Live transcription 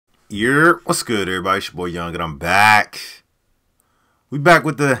What's good, everybody? It's your boy Young, and I'm back. We back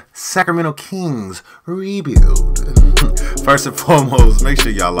with the Sacramento Kings rebuild. First and foremost, make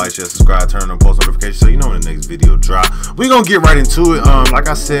sure y'all like, share, subscribe, turn on post notifications so you know when the next video drop. We gonna get right into it. Like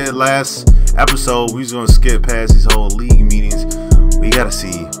I said last episode, we just gonna skip past these whole league meetings. We gotta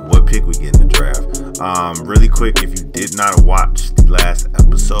see what pick we get in the draft. Really quick, if you did not watch the last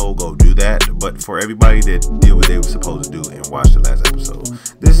episode, go do that. But for everybody that did what they were supposed to do and watch the last episode,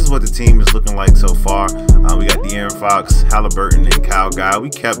 this is what the team is looking like so far. We got De'Aaron Fox, Halliburton, and Kyle Guy. We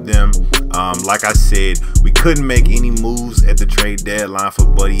kept them. Like I said, we couldn't make any moves at the trade deadline for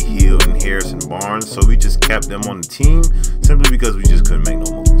Buddy Hield and Harrison Barnes, so we just kept them on the team simply because we just couldn't make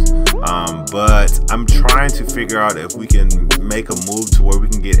no moves. But I'm trying to figure out if we can make a move to where we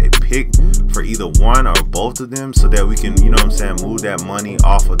can get a pick for either one or both of them, so that we can, you know what I'm saying, move that money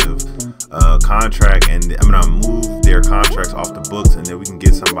off of the contract, and move their contracts off the books, and then we can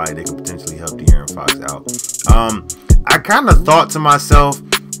get somebody that can potentially help De'Aaron Fox out. I kind of thought to myself,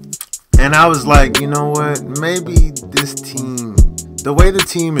 and I was like, you know what, maybe this team, the way the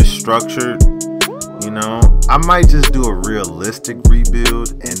team is structured, you know, I might just do a realistic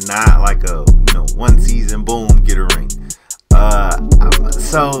rebuild and not like a, you know, one season, boom, get a ring.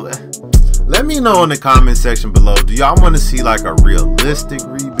 So let me know in the comment section below, do y'all want to see like a realistic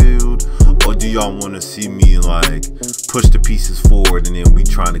rebuild, or do y'all want to see me like push the pieces forward and then we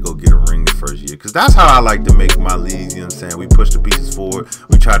trying to go get a ring the first year? Because that's how I like to make my leagues, you know what I'm saying? We push the pieces forward,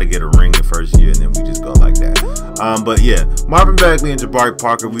 we try to get a ring the first year, and then we just go like that. But yeah, Marvin Bagley and Jabari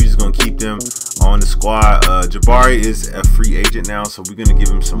Parker, we just gonna keep them on the squad. Jabari is a free agent now, so we're gonna give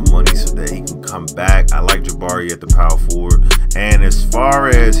him some money so that he can come back. I like Jabari at the power forward, and as far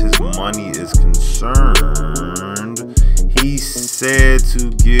as his money is concerned, he said to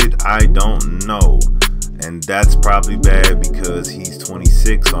get, I don't know, and that's probably bad because he's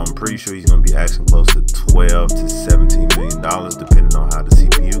 26, so I'm pretty sure he's gonna be asking close to 12 to 17 million dollars, depending on how the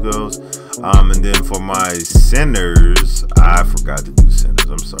CPU goes. And then for my centers, I forgot to do centers.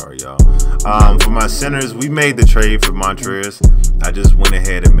 I'm sorry, y'all. For my centers, we made the trade for Montrez. I just went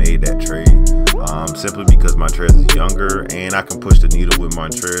ahead and made that trade simply because Montrez is younger, and I can push the needle with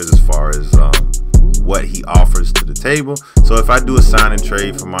Montrez as far as what he offers to the table. So if I do a sign and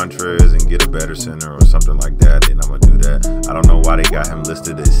trade for Montrez and get a better center or something like that, then I'm gonna do that. I don't know why they got him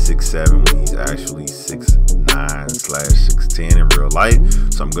listed as 6'7" when he's actually 6'9/6'10" in real life.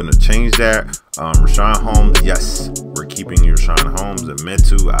 So I'm gonna change that. Richaun Holmes, yes, we're keeping Richaun Holmes. And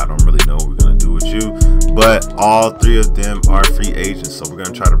Metu, I don't really know what we're gonna do with you, but all three of them are free agents, so we're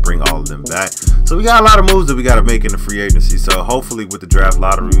gonna try to bring all of them back. So we got a lot of moves that we gotta make in the free agency. So hopefully with the draft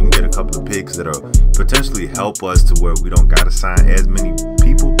lottery, we can get a couple of picks that'll potentially help us to where we don't gotta sign as many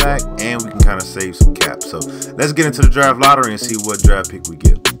people back, and we can kind of save some cap. So let's get into the draft lottery and see what draft pick we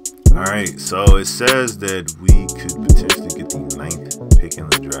get. All right, so it says that we could potentially get the 9th pick in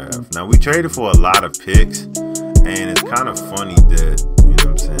the draft. Now, we traded for a lot of picks, and it's kind of funny that, you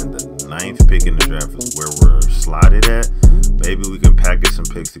know what I'm saying, the 9th pick in the draft is where we're slotted at. Maybe we can package some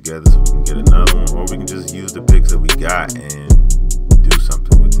picks together so we can get another one, or we can just use the picks that we got and do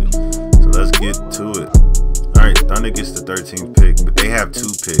something with it. So let's get to it. All right, Thunder gets the 13th pick, but they have 2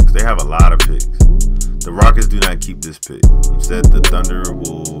 picks. They have a lot of picks. The Rockets do not keep this pick. Instead, the Thunder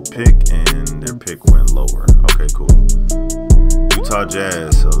will pick, and their pick went lower. Okay, cool. Utah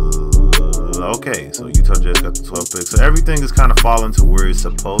Jazz. Okay, so Utah Jazz got the 12th pick. So everything is kind of falling to where it's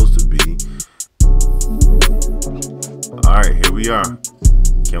supposed to be. All right, here we are.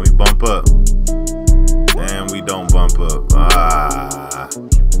 Can we bump up? And we don't bump up.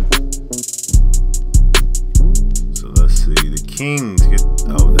 So let's see. The Kings get,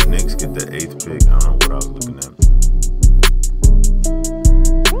 the Knicks get the 8th pick. I don't know what I was looking at.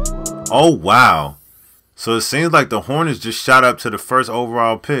 Oh, wow. So it seems like the Hornets just shot up to the 1st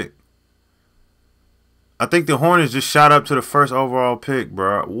overall pick. I think the Hornets just shot up to the 1st overall pick,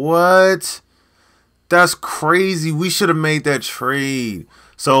 bro. What? That's crazy. We should have made that trade.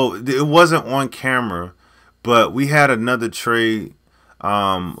 So it wasn't on camera, but we had another trade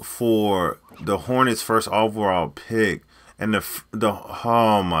for the Hornets' 1st overall pick. And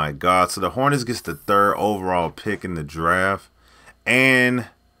oh my God. So the Hornets gets the 3rd overall pick in the draft. And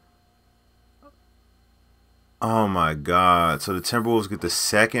oh my God. So the Timberwolves get the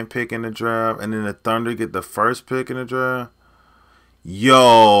 2nd pick in the draft, and then the Thunder get the 1st pick in the draft.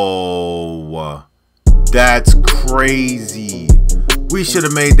 Yo, that's crazy. We should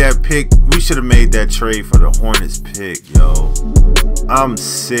have made that pick. We should have made that trade for the Hornets pick, yo. I'm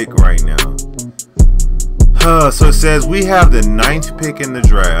sick right now. So it says we have the 9th pick in the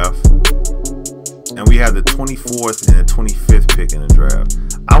draft, and we have the 24th and the 25th pick in the draft.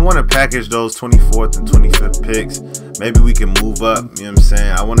 I want to package those 24th and 25th picks. Maybe we can move up, you know what I'm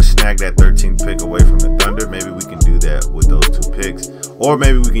saying? I want to snag that 13th pick away from the Thunder. Maybe we can do that with those 2 picks. Or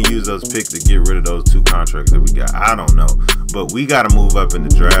maybe we can use those picks to get rid of those 2 contracts that we got. I don't know. But we got to move up in the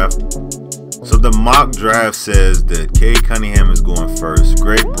draft. So the mock draft says that Cade Cunningham is going first,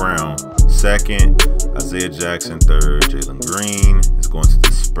 Greg Brown second, Isaiah Jackson third, Jalen Green is going to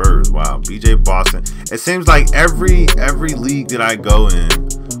the Spurs. Wow, BJ Boston. It seems like every league that I go in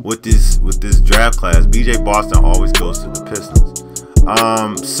with this draft class, BJ Boston always goes to the Pistons.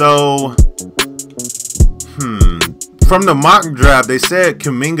 From the mock draft, they said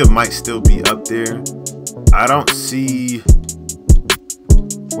Kuminga might still be up there. I don't see.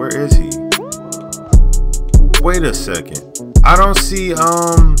 Where is he? Wait a second. I don't see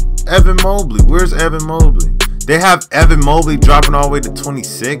Evan Mobley. Where's Evan Mobley? They have Evan Mobley dropping all the way to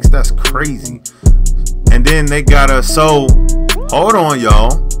 26. That's crazy. And then they got a hold on,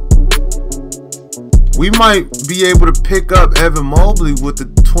 y'all. We might be able to pick up Evan Mobley with the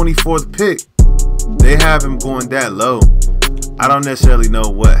 24th pick. They have him going that low. I don't necessarily know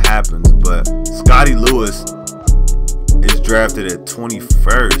what happens, but Scotty Lewis is drafted at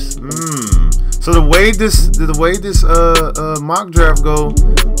 21st. So the way this mock draft go,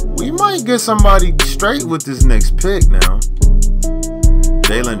 we might get somebody straight with this next pick now.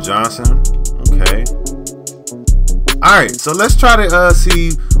 Jalen Johnson, okay. All right, so let's try to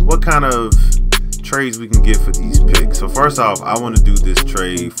see what kind of trades we can get for these picks. So first off, I want to do this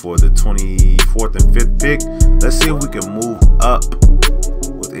trade for the 24th and 5th pick. Let's see if we can move up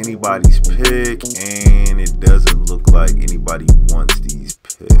with anybody's pick, and it doesn't look like anybody wants these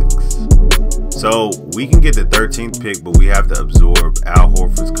picks. So we can get the 13th pick, but we have to absorb Al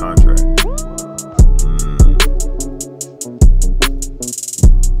Horford's contract.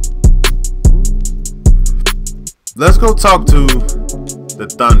 Let's go talk to the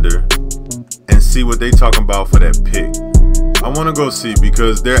Thunder and see what they talking about for that pick. I want to go see,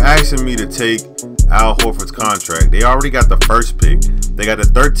 because they're asking me to take Al Horford's contract. They already got the first pick. They got the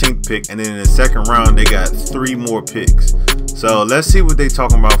 13th pick, and then in the second round, they got 3 more picks. So let's see what they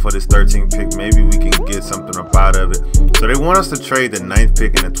talking about for this 13th pick. Maybe we can get something up out of it. So they want us to trade the 9th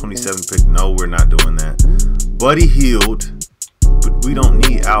pick and the 27th pick. No, we're not doing that. Buddy Hield, but we don't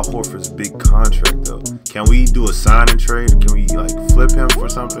need Al Horford's big contract though. Can we do a sign and trade? Can we like flip him for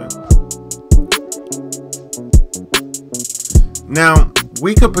something? Now,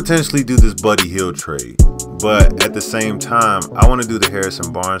 we could potentially do this Buddy Hield trade, but at the same time, I want to do the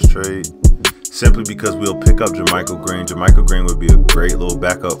Harrison Barnes trade simply because we'll pick up JaMychal Green. JaMychal Green would be a great little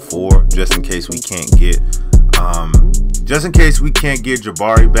backup for, just in case we can't get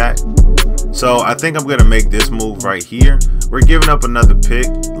Jabari back. So I think I'm gonna make this move right here. We're giving up another pick.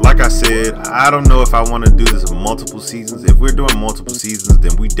 Like I said, I don't know if I want to do this in multiple seasons. If we're doing multiple seasons,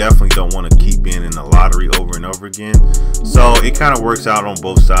 then we definitely don't want to keep being in the lottery over and over again. So it kind of works out on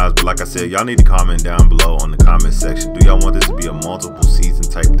both sides. But like I said, y'all need to comment down below on the comment section. Do y'all want this to be a multiple season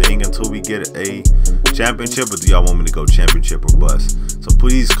type thing until we get a championship, or do y'all want me to go championship or bust? So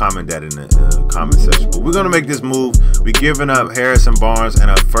please comment that in the comment section. But we're gonna make this move. We're giving up Harrison Barnes and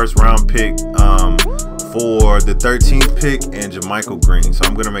a first round pick for the 13th pick and JaMychal Green. So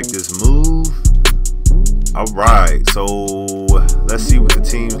I'm gonna make this move. All right, so let's see what the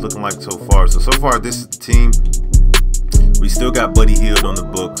team's looking like so far. So far this is the team. We still got Buddy Hield on the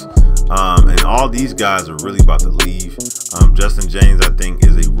books, and all these guys are really about to leave. Justin James, I think,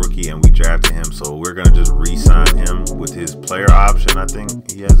 is a rookie, and we drafted him, so we're gonna just re-sign him with his player option. I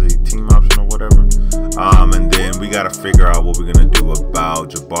think he has a team option or whatever. And then we gotta figure out what we're gonna do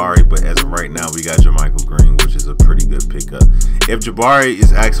about Jabari. But as of right now, we got JaMychal Green, which is a pretty good pickup. If Jabari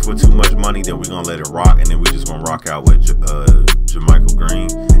is asking for too much money, then we're gonna let it rock, and then we just gonna rock out with JaMychal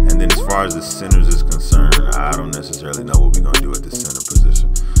Green. And then as far as the centers is concerned, I don't necessarily know what we're gonna do at the center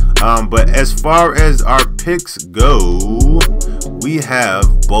position. But as far as our picks go, we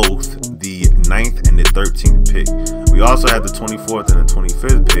have both the 9th and the 13th pick. We also have the 24th and the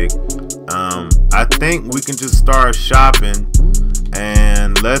 25th pick. I think we can just start shopping,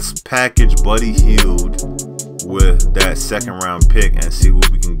 and let's package Buddy Hield with that second round pick and see what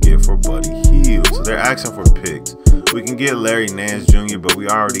we can get for Buddy Hield. So they're asking for picks. We can get Larry Nance Jr., but we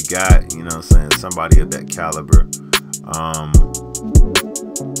already got, you know what I'm saying, somebody of that caliber.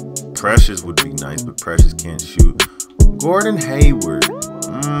 Precious would be nice, but Precious can't shoot. Gordon Hayward.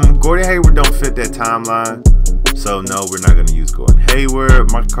 Gordon Hayward don't fit that timeline. So no, we're not gonna use Gordon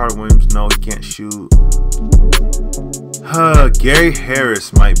Hayward. Michael Carter Williams, no, he can't shoot. Gary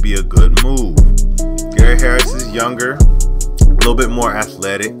Harris might be a good move. Gary Harris is younger, a little bit more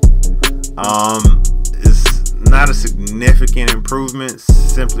athletic. It's not a significant improvement.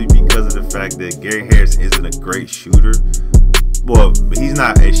 simply because of the fact that Gary Harris isn't a great shooter. Well, he's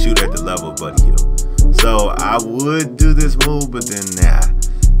not a shooter at the level of Buddy Hield. So I would do this move, but then nah.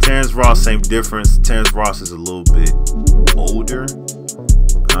 Terrence Ross, same difference. Terrence Ross is a little bit older.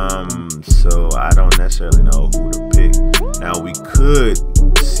 So I don't necessarily know who to pick. Now we could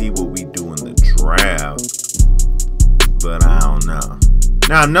see what we do in the draft, but I don't know.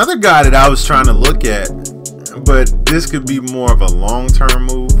 Now another guy that I was trying to look at, but this could be more of a long-term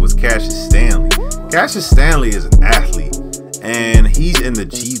move, was Cassius Stanley. Cassius Stanley is an athlete, and he's in the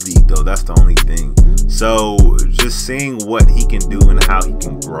G League though. That's the only thing. So just seeing what he can do and how he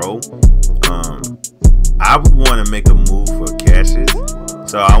can grow, I would want to make a move for Cassius.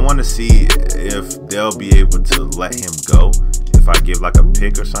 So I want to see if they'll be able to let him go if I give like a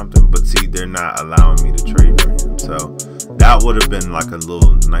pick or something. But see, they're not allowing me to trade for him. So that would have been like a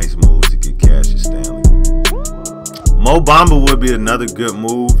little nice move to get Cassius Stanley. Mo Bamba would be another good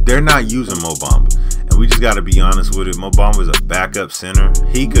move. They're not using Mo Bamba, and we just got to be honest with it. Mo Bamba is a backup center.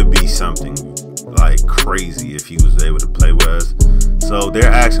 He could be something like crazy if he was able to play with us. So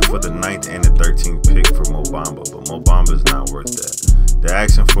they're asking for the 9th and the 13th pick for Mo Bamba, but Mo Bamba is not worth that. They're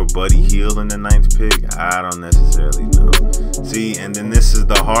asking for Buddy Hield in the 9th pick. I don't necessarily know. See, and then this is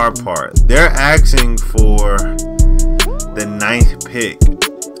the hard part. They're asking for the 9th pick.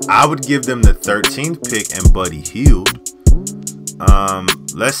 I would give them the 13th pick and Buddy Hield.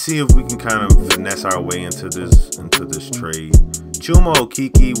 Let's see if we can kind of finesse our way into this trade. Chuma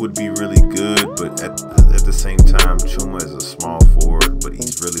Okeke would be really good, but at the same time, Chuma is a small forward, but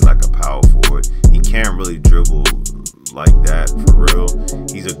he's really like a power forward. He can't really dribble like that for real.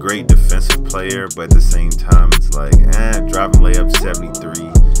 He's a great defensive player, but at the same time, it's like, driving layup 73.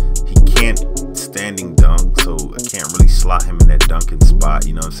 He can't standing dunk, so I can't really slot him in that dunking spot,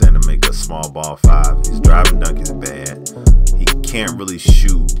 you know what I'm saying, to make a small ball 5. His driving dunk is bad. He can't really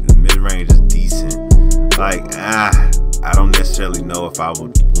shoot. The mid-range is decent. Like, I don't necessarily know if I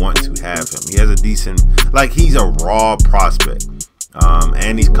would want to have him. He has a decent, like, he's a raw prospect.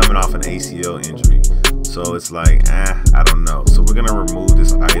 And he's coming off an ACL injury. So it's like, I don't know. So we're gonna remove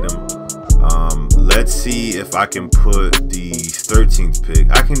this item. Let's see if I can put the 13th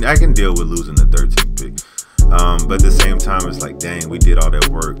pick. I can deal with losing the 13th pick. But at the same time, it's like, dang, we did all that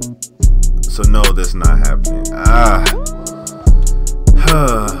work. So no, that's not happening.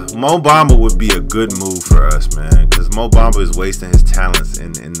 Mo Bamba would be a good move for us, man, because Mo Bamba is wasting his talents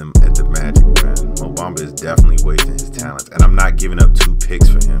at the Magic, man. Mo Bamba is definitely wasting his talents, and I'm not giving up 2 picks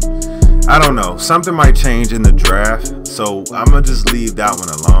for him. I don't know. Something might change in the draft, so I'm gonna just leave that one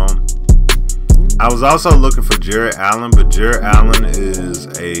alone. I was also looking for Jared Allen, but Jared Allen is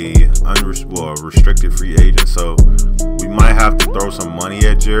a restricted free agent, so we might have to throw some money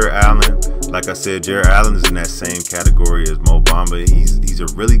at Jared Allen. Like I said, Jared Allen is in that same category as Mo Bamba. He's a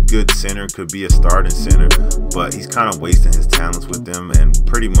really good center, could be a starting center, but he's kind of wasting his talents with them. And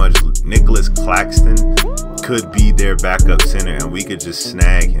pretty much Nicholas Claxton could be their backup center, and we could just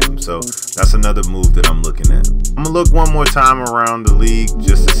snag him. So that's another move that I'm looking at. I'm gonna look one more time around the league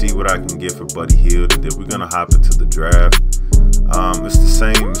just to see what I can get for Buddy Hield, and then we're gonna hop into the draft. It's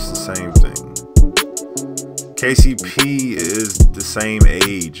the same thing. KCP is the same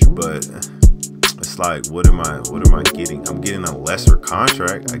age, but it's like, what am I getting? I'm getting a lesser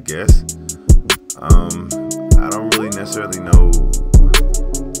contract, I guess. I don't really necessarily know.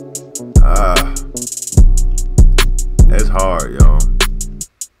 It's hard, y'all.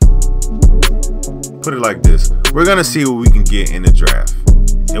 Put it like this. We're gonna see what we can get in the draft.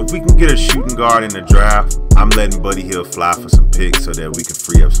 If we can get a shooting guard in the draft, I'm letting Buddy Hield fly for some picks so that we can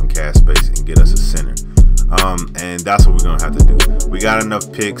free up some cap space and get us a center. And that's what we're gonna have to do. We got enough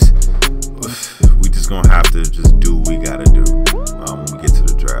picks. We just gonna have to just do what we gotta do when we get to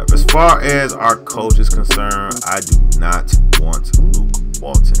the draft. As far as our coach is concerned, I do not want Luke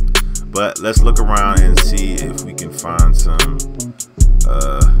Walton. But let's look around and see if we can find some.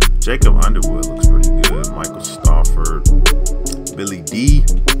 Jacob Underwood looks pretty good. Michael Stafford, Billy D.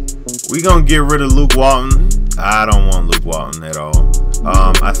 We gonna get rid of Luke Walton. I don't want Luke Walton at all.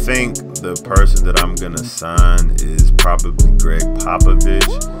 I think the person that I'm gonna sign is probably Greg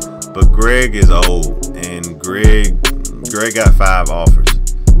Popovich, but Greg is old, and Greg got 5 offers.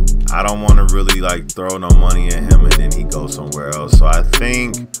 I don't want to really like throw no money at him and then he goes somewhere else. So I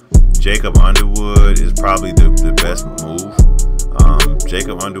think Jacob Underwood is probably the best move.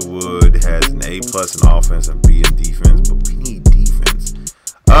 Jacob Underwood has an A+ in offense and B in defense, but we need defense.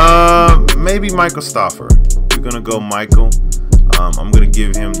 Maybe Michael Stafford. We're gonna go Michael. I'm gonna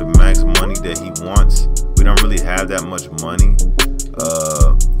give him the max money that he wants. We don't really have that much money.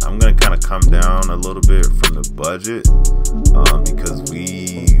 I'm gonna kind of come down a little bit from the budget because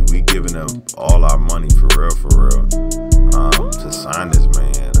we giving them all our money for real to sign this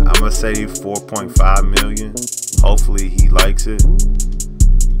man. I'm gonna say 4.5 million. Hopefully he likes it,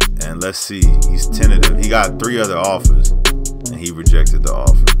 and let's see. He's tentative. He got 3 other offers and he rejected the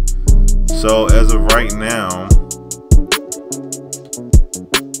offer. So as of right now,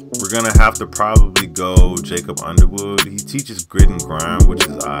 we're gonna have to probably go Jacob Underwood. He teaches grit and grind, which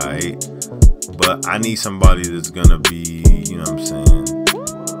is alright, but I need somebody that's gonna be, you know what I'm saying,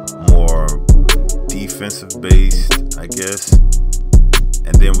 more defensive based, I guess.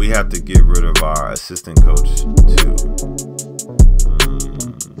 And then we have to get rid of our assistant coach too.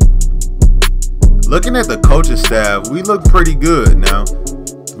 Looking at the coaching staff, we look pretty good now.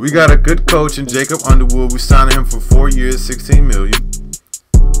 We got a good coach in Jacob Underwood. We signed him for 4 years, 16 million.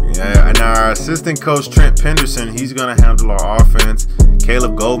 Yeah, and our assistant coach Trent Penderson, he's gonna handle our offense.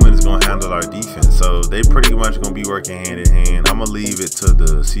 Caleb Goldman is gonna handle our defense. So they pretty much gonna be working hand in hand. I'm gonna leave it to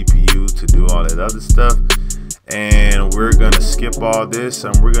the CPU to do all that other stuff. And we're gonna skip all this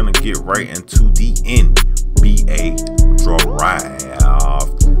and we're gonna get right into the NBA draft.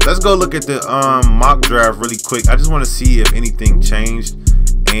 Let's go look at the mock draft really quick. I just want to see if anything changed.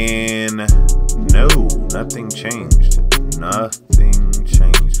 And no, nothing changed. Nothing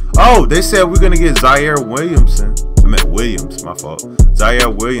changed. Oh, they said we're gonna get Zaire Williamson. I meant Williams, my fault. Zaire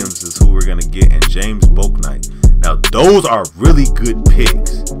Williams is who we're gonna get, and James Bouknight. Now those are really good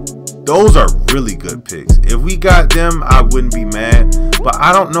picks. Those are really good picks. If we got them, I wouldn't be mad. But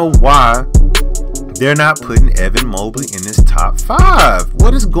I don't know why they're not putting Evan Mobley in this top 5.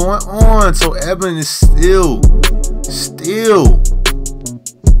 What is going on? So Evan is still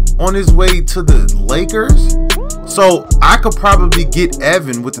on his way to the Lakers. So I could probably get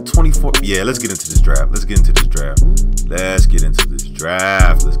Evan with the 24. Yeah, let's get into this draft. Let's get into this draft.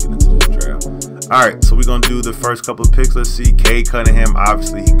 All right, so we're gonna do the first couple of picks. Let's see. Cade Cunningham,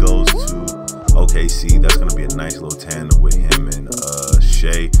 obviously he goes to OKC. That's gonna be a nice little tandem with him and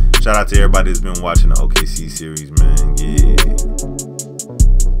Shea. Shout out to everybody that's been watching the OKC series, man. Yeah.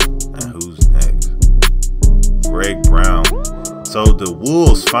 And who's next? Greg Brown. So the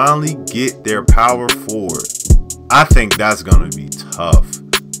Wolves finally get their power forward. I think that's gonna be tough.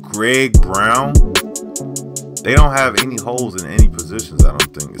 Greg Brown. They don't have any holes in any positions, I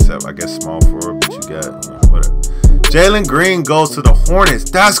don't think, except I guess small forward, but you got, you know, whatever. Jalen Green goes to the Hornets.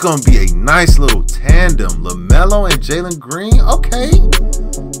 That's going to be a nice little tandem. LaMelo and Jalen Green. Okay.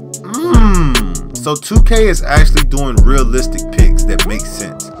 So 2K is actually doing realistic picks that make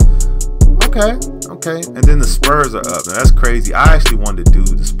sense. Okay. And then the Spurs are up. Now, that's crazy. I actually wanted to do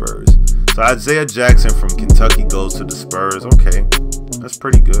the Spurs. So Isaiah Jackson from Kentucky goes to the Spurs. Okay. That's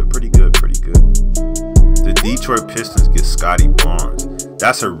pretty good. The Detroit Pistons get Scotty Barnes.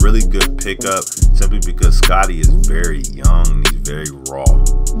 That's a really good pickup simply because Scotty is very young and he's very raw.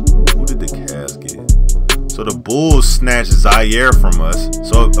 Who did the Cavs get? So the Bulls snatched Zaire from us.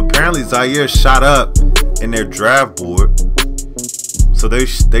 So apparently Zaire shot up in their draft board. So they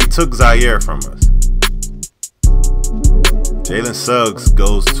took Zaire from us. Jalen Suggs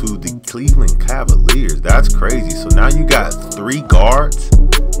goes to the Cleveland Cavaliers. That's crazy. So now you got 3 guards.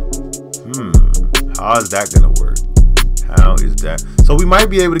 How is that gonna work? How is that? So we might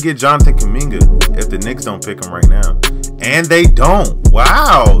be able to get Jonathan Kuminga if the Knicks don't pick him right now. And they don't.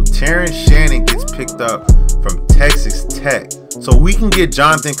 Wow. Terrence Shannon gets picked up from Texas Tech. So we can get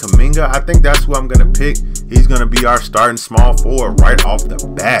Jonathan Kuminga. I think that's who I'm gonna pick. He's gonna be our starting small forward right off the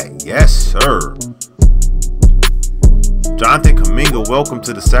bat. Yes, sir. Jonathan Kuminga, welcome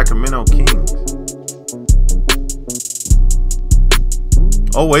to the Sacramento Kings.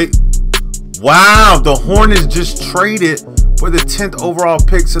 Oh, wait. Wow, the Hornets just traded for the 10th overall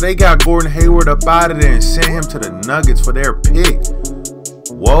pick. So they got Gordon Hayward up out of there and sent him to the Nuggets for their pick.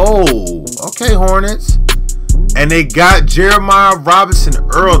 Whoa. Okay, Hornets. And they got Jeremiah Robinson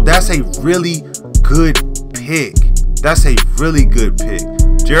Earl. That's a really good pick.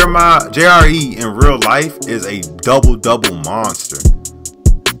 JRE in real life is a double monster.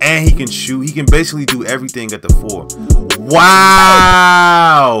 And he can shoot. He can basically do everything at the 4.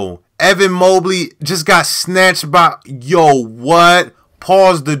 Wow. Evan Mobley just got snatched by... Yo, what?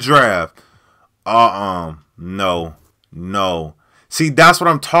 Pause the draft. No. See, that's what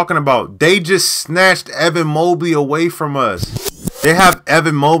I'm talking about. They just snatched Evan Mobley away from us. They have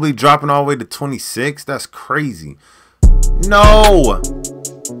Evan Mobley dropping all the way to 26. That's crazy. No.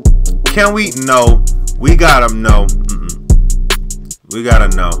 Can we? No. We got him. No. We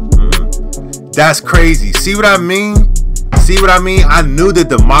got to know. That's crazy. See what I mean? I knew that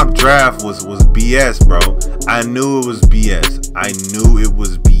the mock draft was BS, bro. I knew it was BS.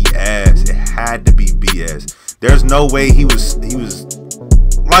 BS. It had to be BS. There's no way he was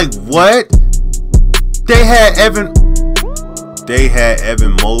like, what? They had Evan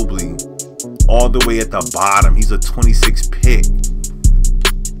Mobley all the way at the bottom. He's a 26 pick.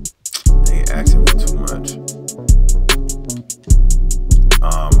 They asking for too much.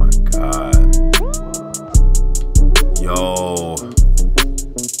 Oh my God. Yo.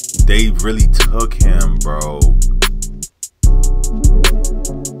 They really took him, bro.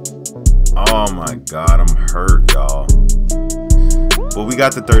 Oh my God, I'm hurt, y'all. But we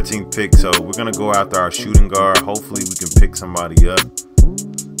got the 13th pick, so we're gonna go after our shooting guard. Hopefully we can pick somebody up.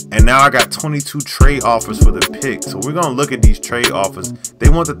 And now I got 22 trade offers for the pick. So we're gonna look at these trade offers. They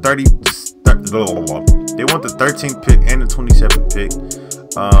want the 13th pick and the 27th pick.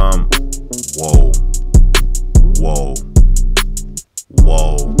 Whoa. Whoa.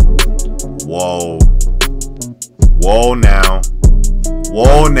 Whoa. Whoa. Whoa now.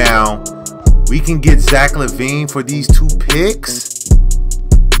 Whoa now. We can get Zach LaVine for these 2 picks.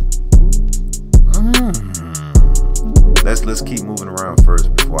 Let's keep moving around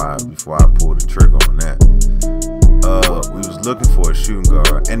first before I pull the trigger on that. We was looking for a shooting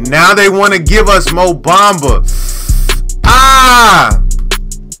guard, and now they want to give us Mo Bamba.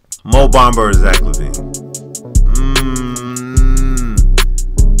 Mo Bamba or Zach LaVine.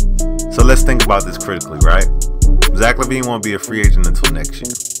 So let's think about this critically, right? Zach LaVine won't be a free agent until next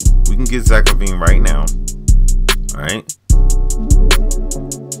year. We can get Zach LaVine right now. All right.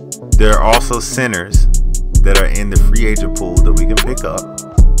 There are also centers that are in the free agent pool that we can pick up,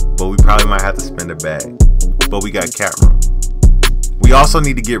 but we probably might have to spend a bag. But we got cap room. We also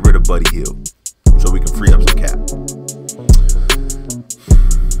need to get rid of Buddy Hield so we can free up some cap.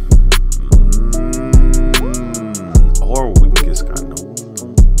 Or we can get Scott.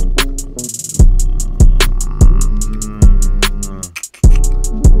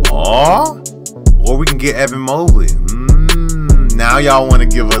 Or we can get Evan Mobley. Now y'all want to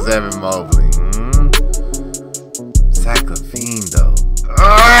give us Evan Mobley. Zach LaVine though.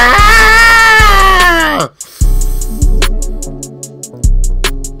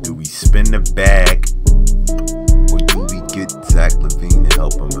 Do we spend the bag, or do we get Zach LaVine to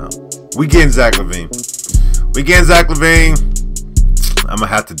help him out? We getting Zach LaVine. We getting Zach LaVine. I'm gonna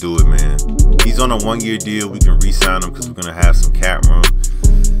have to do it, man. He's on a 1-year deal. We can re-sign him because we're gonna have some cap room.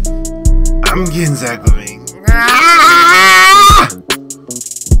 I'm getting Zach LaVine.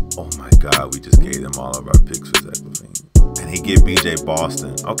 Oh my God, we just gave them all of our picks for Zach LaVine. And he get BJ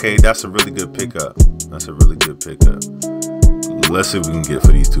Boston. Okay, that's a really good pickup. That's a really good pickup. Let's see what we can get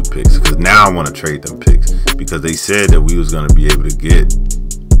for these 2 picks. Because now I want to trade them picks. Because they said that we was going to be able to get...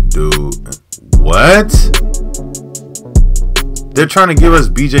 Dude. What? They're trying to give us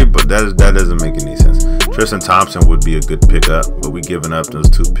BJ, but that doesn't make any sense. Tristan Thompson would be a good pickup, but we giving up those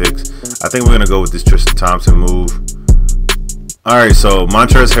 2 picks. I think we're going to go with this Tristan Thompson move. All right, so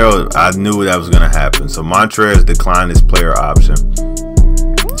Montrezl Harrell, I knew that was going to happen. So Montrezl declined his player option.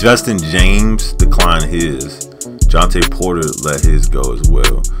 Justin James declined his. Jonte Porter let his go as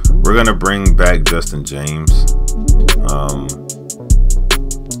well. We're going to bring back Justin James.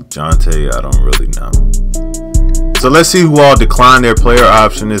 Jonte, I don't really know. So let's see who all declined their player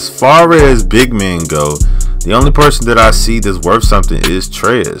option. As far as big men go, the only person that I see that's worth something is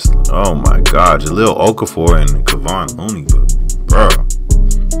Trez. Oh my God, Jahlil Okafor and Kevon Looney, bro.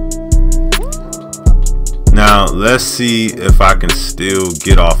 Now let's see if I can still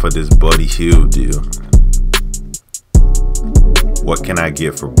get off of this Buddy Hield deal. What can I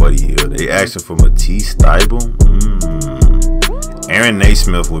get for Buddy Hield? They asking for Matisse Thybulle. Aaron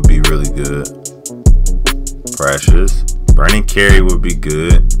Naismith would be really good. Precious. Brandon Carey would be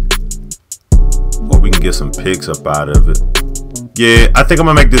good. Or we can get some picks up out of it. Yeah, I think I'm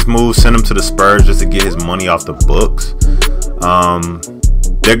gonna make this move, send him to the Spurs just to get his money off the books.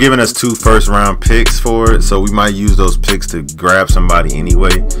 They're giving us 2 first-round picks for it, so we might use those picks to grab somebody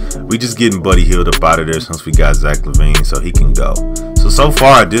anyway. We just getting Buddy Hield up out of there since we got Zach LaVine, so he can go. So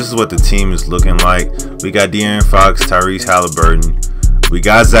far, this is what the team is looking like. We got De'Aaron Fox, Tyrese Halliburton. We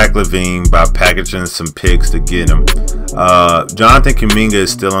got Zach LaVine by packaging some picks to get him. Jonathan Kuminga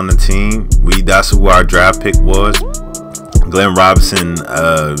is still on the team. That's who our draft pick was. Glenn Robinson,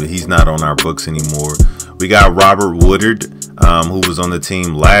 he's not on our books anymore. We got Robert Woodard, who was on the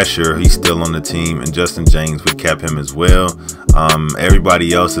team last year. He's still on the team. And Justin James, we kept him as well.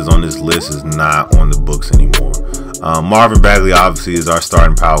 Everybody else is on this list is not on the books anymore. Marvin Bagley obviously is our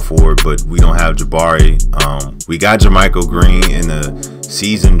starting power forward, but we don't have Jabari. We got Jermichael Green in the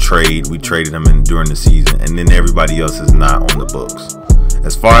season trade. We traded him in during the season, and then everybody else is not on the books.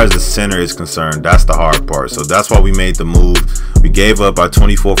 As far as the center is concerned, that's the hard part. So that's why we made the move. We gave up our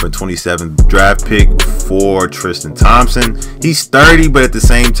 24th and 27th draft pick for Tristan Thompson. He's 30, but at the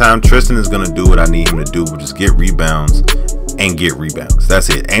same time, Tristan is going to do what I need him to do, which is get rebounds and get rebounds. That's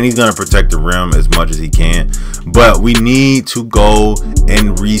it. And he's going to protect the rim as much as he can. But we need to go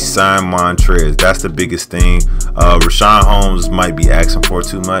and re-sign Montrez. That's the biggest thing. Rashawn Holmes might be asking for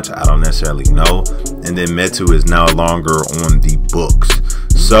too much. I don't necessarily know. And then Metu is no longer on the books.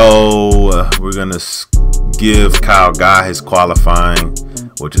 So we're going to give Kyle Guy his qualifying,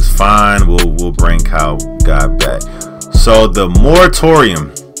 which is fine. We'll bring Kyle Guy back. So the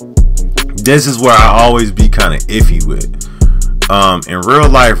moratorium, this is where I always be kind of iffy with. In real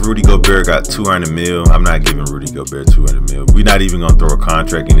life, Rudy Gobert got $200 million. I'm not giving Rudy Gobert $200 million. We're not even gonna throw a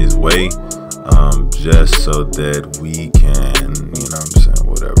contract in his way, just so that we can, you know what I'm saying,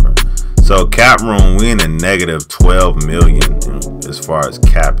 whatever. So cap room, we in a negative $12 million as far as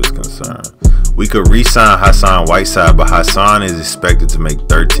cap is concerned. We could re-sign Hassan Whiteside, but Hassan is expected to make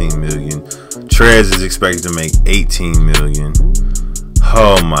 $13 million. Trez is expected to make $18 million.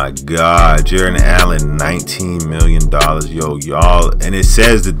 Oh my God, Jaron Allen, $19 million. Yo, y'all, and it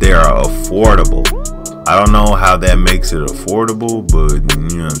says that they are affordable. I don't know how that makes it affordable, but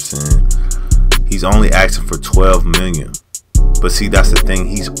you know what I'm saying. He's only asking for $12 million. But see, that's the thing.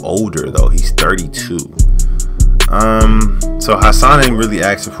 He's older though. He's 32. So Hassan ain't really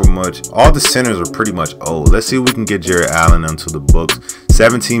asking for much. All the centers are pretty much old. Let's see if we can get Jared Allen onto the books.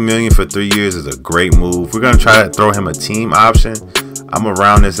 $17 million for 3 years is a great move. We're gonna try to throw him a team option. I'm gonna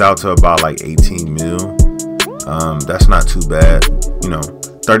round this out to about like 18 mil. That's not too bad. You know,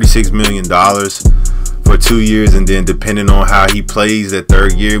 $36 million for 2 years, and then depending on how he plays that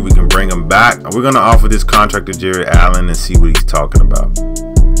third year, we can bring him back. We're gonna offer this contract to Jared Allen and see what he's talking about.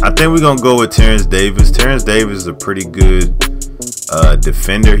 I think we're gonna go with Terrence Davis. Terrence Davis is a pretty good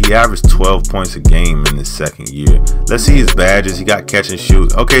defender. He averaged 12 points a game in his second year. Let's see his badges. He got catch and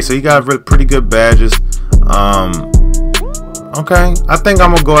shoot. Okay, so he got pretty good badges. Okay, I think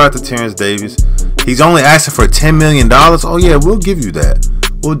I'm gonna go after Terrence Davis. He's only asking for $10 million. Oh yeah, we'll give you that.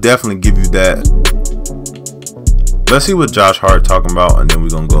 We'll definitely give you that. Let's see what Josh Hart talking about, and then we're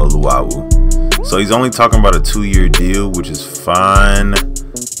gonna go Luwawu. So he's only talking about a 2-year deal, which is fine.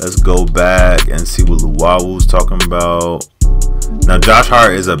 Let's go back and see what Luwawu's talking about. Now Josh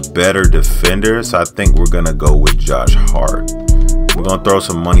Hart is a better defender, so I think we're gonna go with Josh Hart. We're gonna throw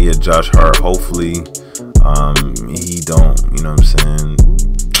some money at Josh Hart. Hopefully he don't, you know what I'm saying,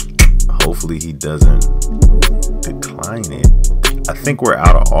 hopefully he doesn't decline it. I think we're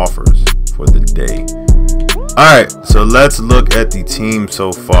out of offers for the day. Alright, so let's look at the team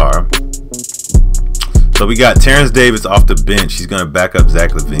so far. So we got Terrence Davis off the bench. He's going to back up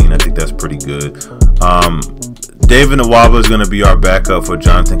Zach LaVine. I think that's pretty good. David Nwaba is going to be our backup for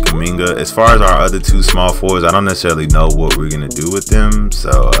Jonathan Kuminga. As far as our other two small forwards, I don't necessarily know what we're going to do with them.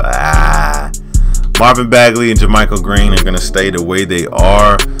 So, Marvin Bagley and JaMychal Green are going to stay the way they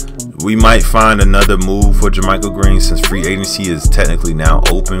are. We might find another move for JaMychal Green since free agency is technically now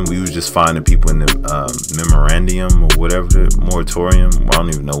open. We was just finding people in the memorandum or whatever, the moratorium. I don't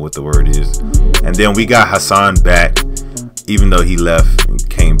even know what the word is. And then we got Hassan back, even though he left and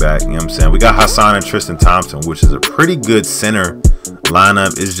came back. You know what I'm saying? We got Hassan and Tristan Thompson, which is a pretty good center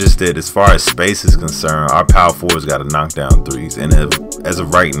lineup. It's just that as far as space is concerned, our power forwards got to knock down threes. And as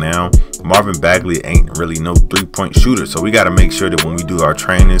of right now, Marvin Bagley ain't really no three-point shooter. So we got to make sure that when we do our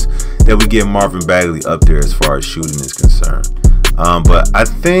trainings that we get Marvin Bagley up there as far as shooting is concerned. But I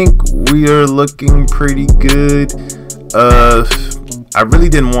think we are looking pretty good. I really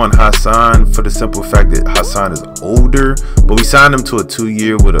didn't want Hassan for the simple fact that Hassan is older, but we signed him to a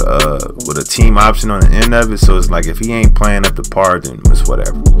 2-year with a team option on the end of it. So it's like if he ain't playing up to par, then it's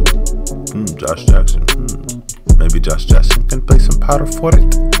whatever. Josh Jackson. Maybe Josh Jackson can play some powder for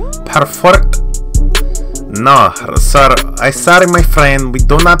it. Powder for it. No, sorry, my friend. We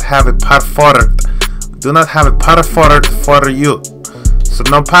do not have a powder for it. We do not have a powder for it for you. So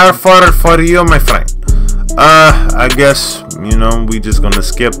no powder for it for you, my friend. I guess, you know, we just gonna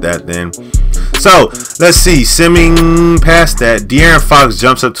skip that then. So let's see. Simming past that, De'Aaron Fox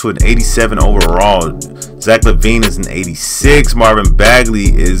jumps up to an 87 overall. Zach LaVine is an 86. Marvin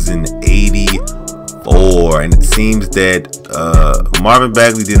Bagley is an 84. And it seems that Marvin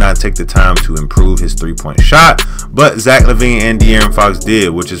Bagley did not take the time to improve his three-point shot, but Zach LaVine and De'Aaron Fox did,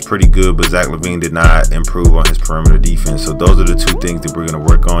 which is pretty good. But Zach LaVine did not improve on his perimeter defense. So those are the two things that we're going to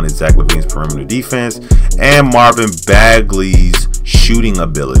work on: is Zach LaVine's perimeter defense and Marvin Bagley's shooting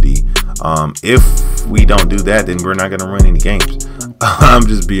ability. If we don't do that, then we're not going to win any games. I'm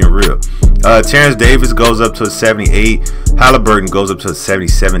just being real. Terrence Davis goes up to a 78. Halliburton goes up to a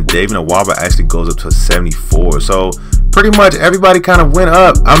 77. David Nwaba actually goes up to a 74. So pretty much everybody kind of went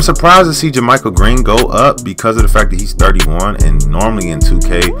up. I'm surprised to see JaMychal Green go up because of the fact that he's 31. And normally in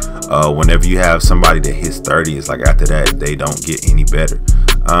 2K, whenever you have somebody that hits 30, it's like after that they don't get any better.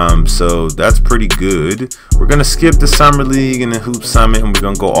 So that's pretty good. We're gonna skip the summer league and the hoop summit, and we're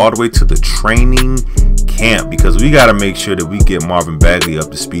gonna go all the way to the training camp because we got to make sure that we get Marvin Bagley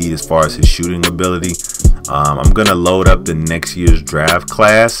up to speed as far as his shooting ability. I'm gonna load up the next year's draft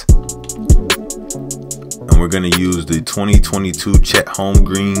class, and we're gonna use the 2022 Chet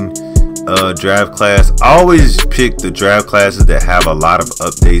Holmgren draft class. I always pick the draft classes that have a lot of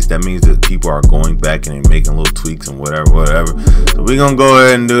updates. That means that people are going back and making little tweaks and whatever. So we're gonna go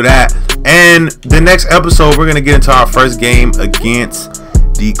ahead and do that. And the next episode, we're gonna get into our first game against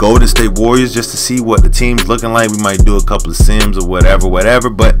the Golden State Warriors just to see what the team's looking like. We might do a couple of sims or whatever.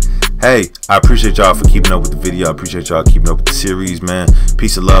 But hey, I appreciate y'all for keeping up with the video. I appreciate y'all keeping up with the series, man.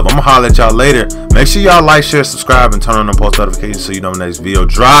 Peace and love. I'm gonna holler at y'all later. Make sure y'all like, share, subscribe, and turn on the post notifications so you know when the next video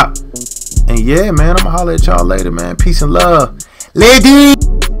drop. And yeah, man, I'm gonna holler at y'all later, man. Peace and love, lady.